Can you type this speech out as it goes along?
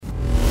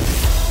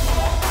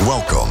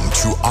Welcome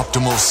to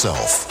Optimal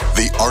Self,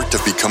 the art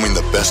of becoming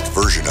the best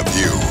version of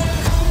you.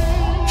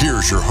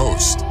 Here's your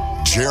host,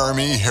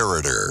 Jeremy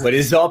Herriter. What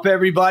is up,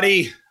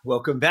 everybody?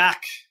 Welcome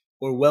back,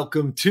 or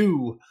welcome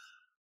to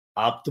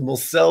Optimal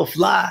Self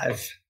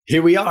Live.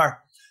 Here we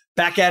are,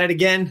 back at it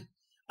again.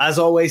 As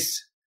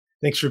always,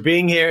 thanks for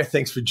being here.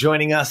 Thanks for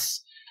joining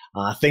us.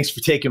 Thanks for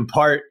taking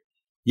part.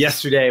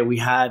 Yesterday, we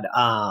had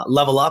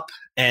Level Up,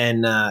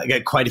 and I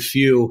got quite a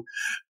few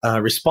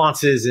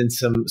responses and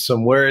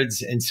some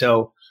words. And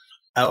so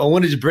I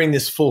wanted to bring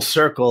this full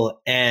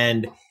circle.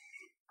 And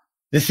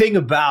the thing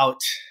about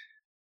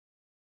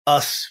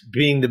us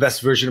being the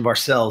best version of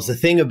ourselves, the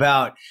thing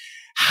about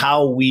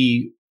how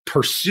we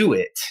pursue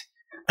it,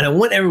 and I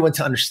want everyone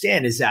to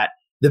understand, is that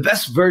the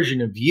best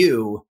version of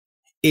you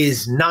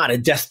is not a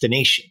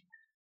destination.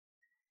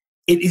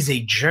 It is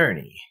a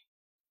journey.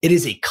 It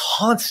is a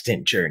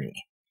constant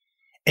journey.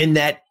 And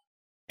that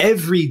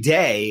every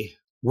day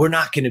we're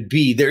not going to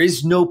be, there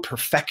is no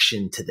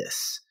perfection to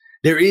this.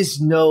 There is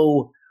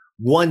no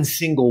one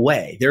single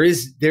way. There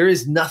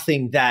is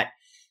nothing that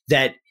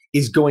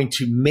is going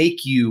to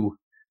make you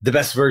the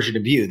best version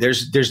of you.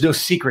 There's no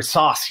secret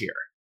sauce here.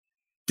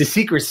 The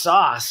secret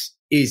sauce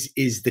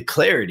is the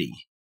clarity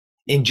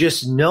in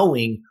just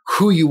knowing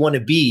who you want to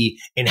be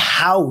and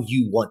how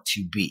you want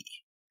to be.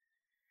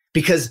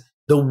 Because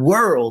the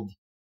world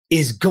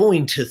is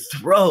going to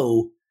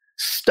throw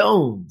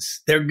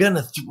stones. They're going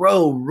to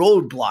throw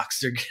roadblocks.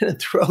 They're going to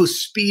throw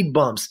speed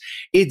bumps.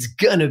 It's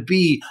going to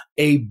be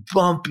a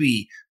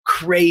bumpy,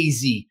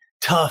 crazy,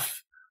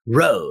 tough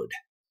road.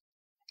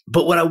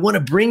 But what I want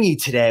to bring you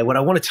today, what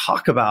I want to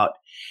talk about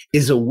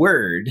is a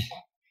word,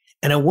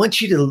 and I want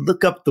you to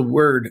look up the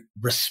word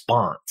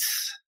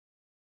response.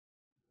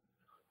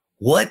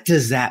 What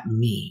does that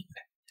mean?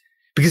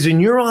 Because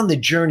when you're on the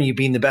journey of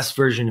being the best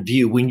version of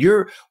you, when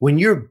you're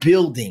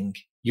building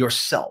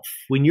yourself,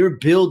 when you're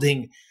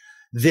building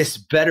this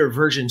better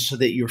version so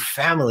that your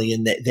family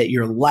and that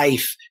your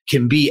life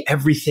can be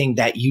everything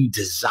that you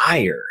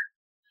desire,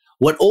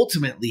 what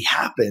ultimately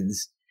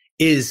happens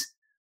is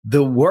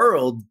the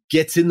world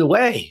gets in the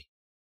way.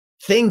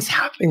 Things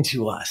happen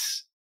to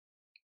us,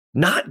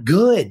 not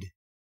good.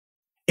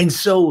 And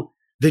so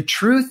the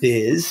truth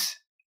is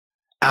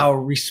our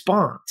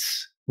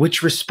response,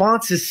 which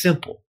response is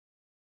simple.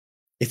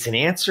 It's an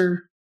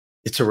answer,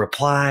 it's a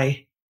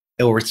reply,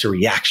 or it's a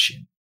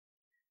reaction.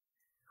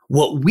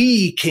 What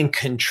we can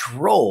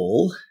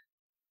control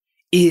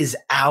is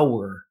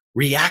our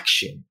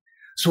reaction.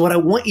 So what I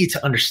want you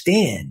to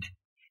understand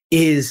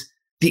is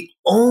the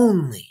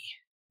only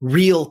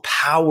real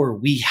power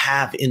we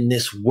have in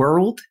this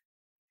world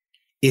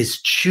is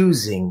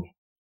choosing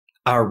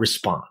our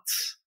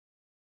response.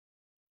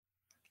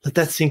 Let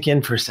that sink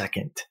in for a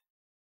second.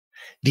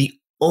 The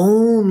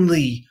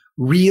only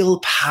real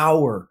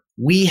power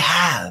we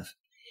have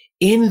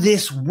in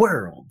this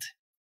world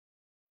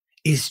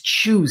is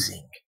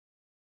choosing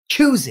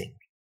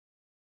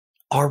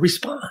our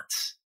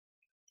response.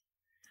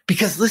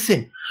 Because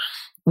listen,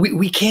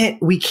 we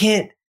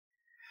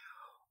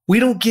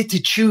don't get to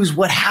choose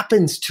what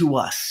happens to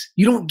us.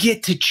 You don't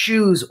get to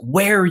choose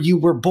where you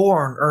were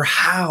born or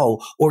how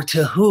or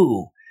to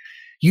who.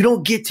 You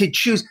don't get to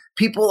choose.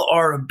 People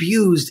are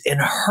abused and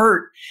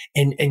hurt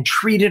and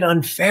treated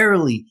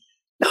unfairly,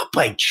 not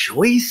by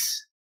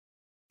choice.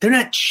 They're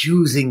not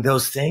choosing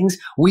those things.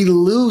 We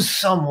lose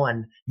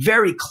someone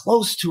very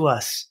close to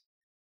us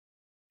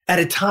at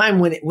a time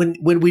when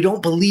we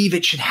don't believe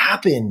it should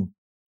happen.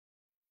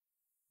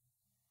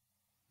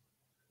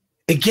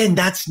 Again,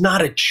 that's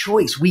not a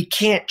choice. We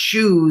can't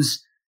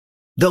choose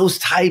those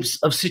types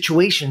of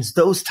situations,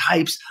 those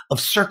types of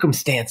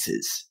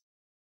circumstances.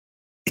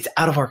 It's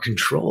out of our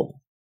control.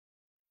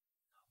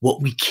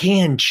 What we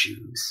can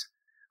choose,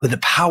 with the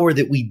power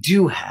that we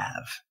do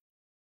have,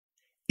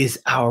 is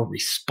our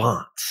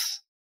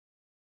response.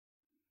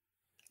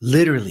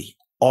 Literally,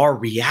 our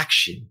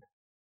reaction,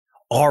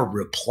 our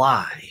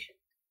reply,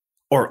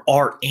 or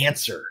our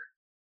answer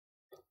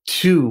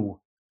to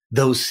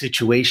those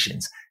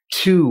situations,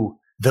 to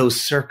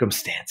those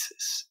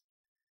circumstances.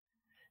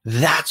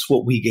 That's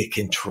what we get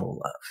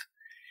control of.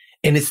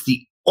 And it's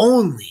the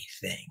only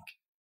thing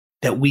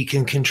that we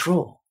can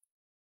control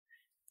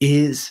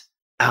is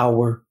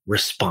our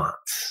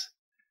response.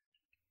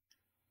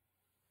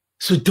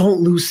 So don't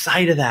lose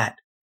sight of that.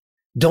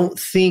 Don't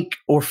think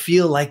or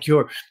feel like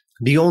you're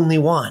the only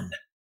one.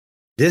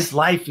 This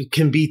life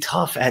can be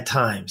tough at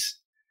times.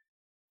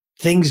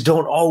 Things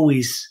don't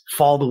always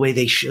fall the way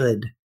they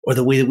should or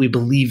the way that we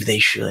believe they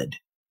should.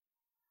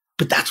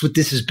 But that's what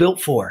this is built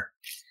for.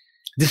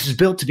 This is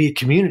built to be a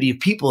community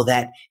of people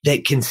that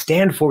can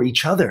stand for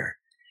each other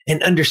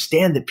and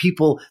understand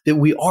that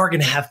we are going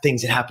to have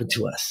things that happen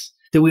to us,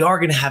 that we are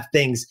going to have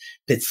things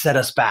that set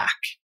us back.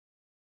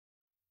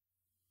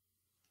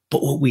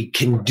 But what we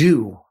can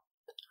do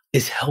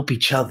is help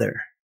each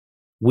other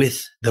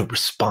with the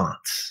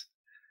response.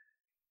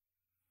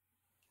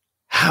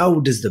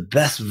 How does the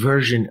best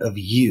version of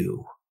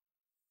you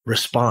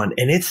respond?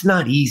 And it's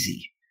not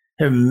easy.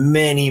 There are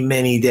many,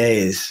 many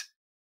days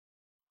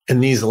in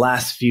these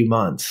last few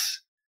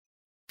months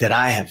that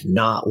I have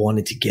not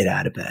wanted to get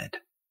out of bed,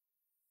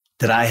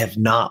 that I have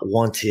not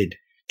wanted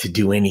to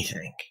do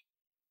anything.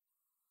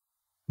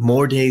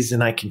 More days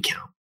than I can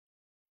count.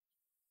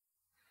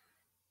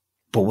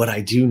 But what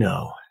I do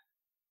know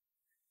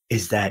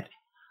is that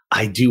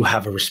I do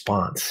have a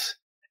response,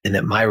 and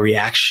that my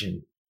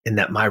reaction, and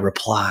that my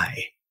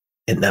reply,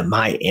 and that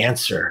my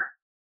answer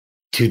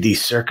to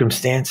these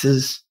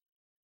circumstances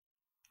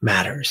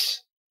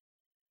matters.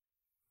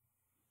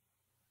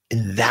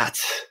 And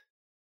that's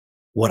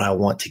what I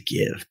want to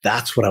give.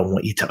 That's what I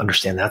want you to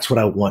understand. That's what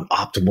I want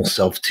optimal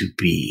self to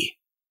be.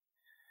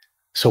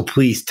 So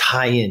please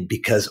tie in,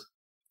 because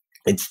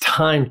it's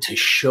time to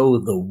show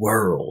the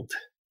world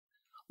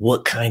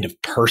what kind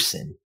of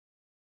person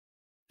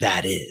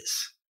that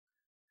is.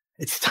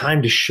 It's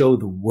time to show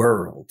the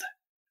world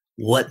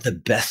what the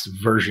best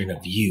version of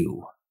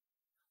you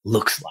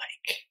looks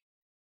like,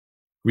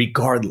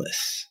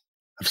 regardless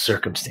of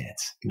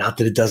circumstance. Not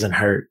that it doesn't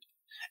hurt,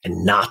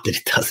 and not that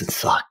it doesn't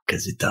suck,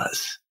 because it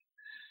does.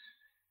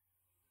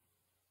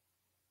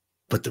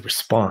 But the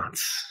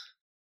response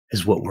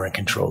is what we're in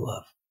control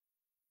of.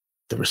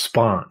 The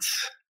response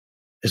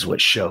is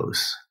what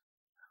shows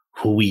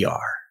who we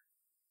are,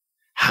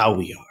 how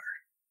we are,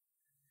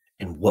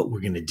 and what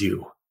we're going to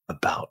do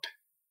about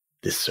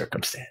this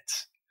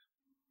circumstance.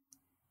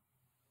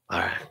 All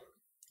right.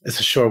 It's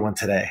a short one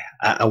today.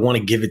 I want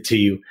to give it to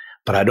you,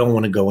 but I don't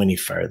want to go any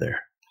further.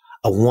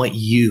 I want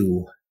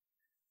you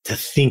to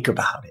think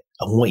about it.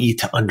 I want you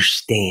to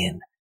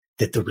understand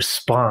that the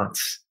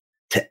response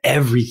to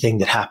everything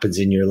that happens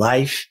in your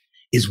life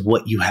is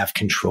what you have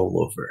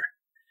control over.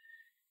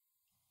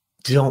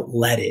 Don't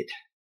let it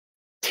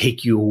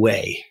take you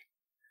away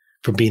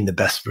from being the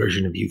best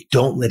version of you.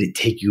 Don't let it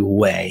take you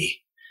away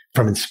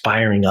from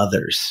inspiring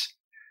others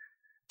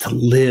to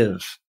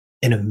live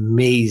an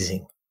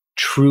amazing,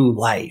 true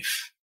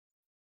life.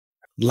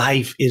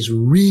 Life is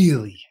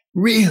really,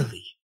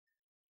 really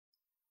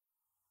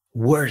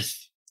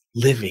worth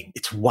living.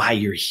 It's why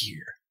you're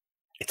here.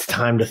 It's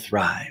time to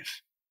thrive.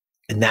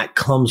 And that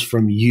comes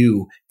from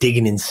you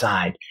digging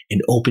inside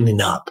and opening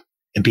up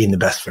and being the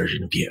best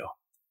version of you.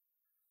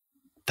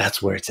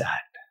 That's where it's at.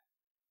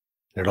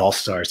 And it all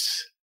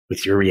starts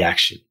with your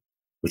reaction,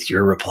 with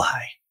your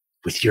reply,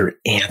 with your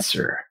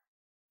answer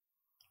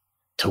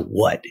to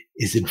what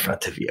is in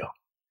front of you.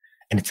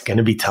 And it's going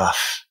to be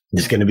tough.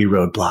 There's going to be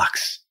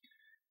roadblocks.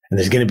 And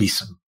there's going to be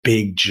some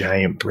big,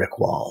 giant brick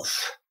walls.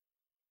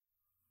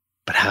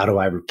 But how do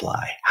I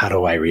reply? How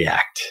do I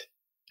react?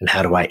 And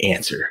how do I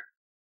answer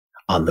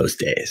on those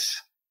days?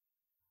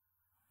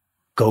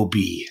 Go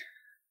be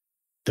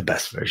the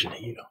best version of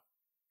you.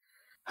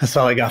 That's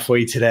all I got for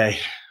you today.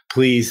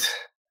 Please,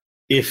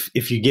 if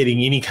you're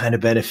getting any kind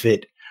of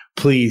benefit,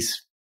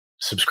 please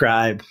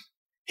subscribe,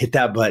 hit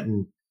that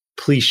button,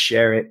 please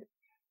share it,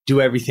 do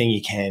everything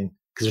you can,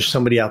 because there's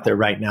somebody out there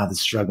right now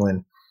that's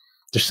struggling.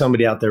 There's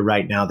somebody out there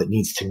right now that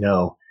needs to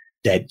know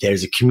that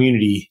there's a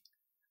community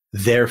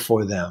there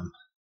for them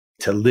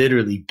to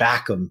literally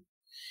back them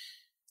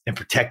and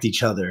protect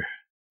each other,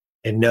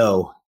 and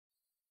know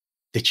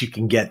that you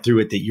can get through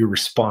it, that your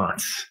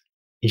response,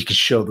 you can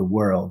show the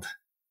world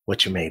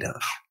what you're made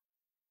of.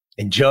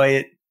 Enjoy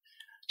it,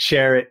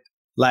 share it,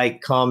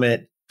 like,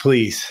 comment,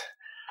 please.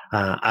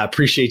 I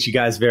appreciate you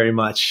guys very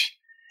much.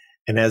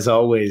 And as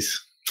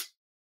always,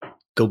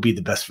 go be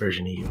the best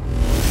version of you.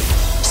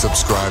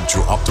 Subscribe to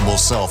Optimal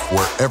Self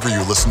wherever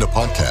you listen to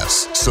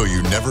podcasts so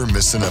you never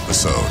miss an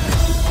episode.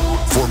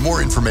 For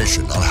more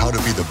information on how to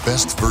be the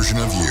best version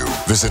of you,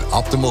 visit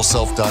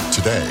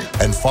optimalself.today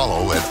and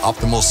follow at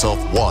Optimal Self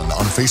 1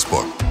 on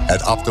Facebook,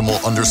 at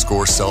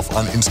Optimal_Self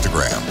on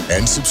Instagram,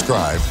 and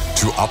subscribe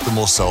to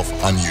Optimal Self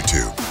on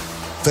YouTube.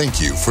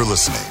 Thank you for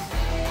listening.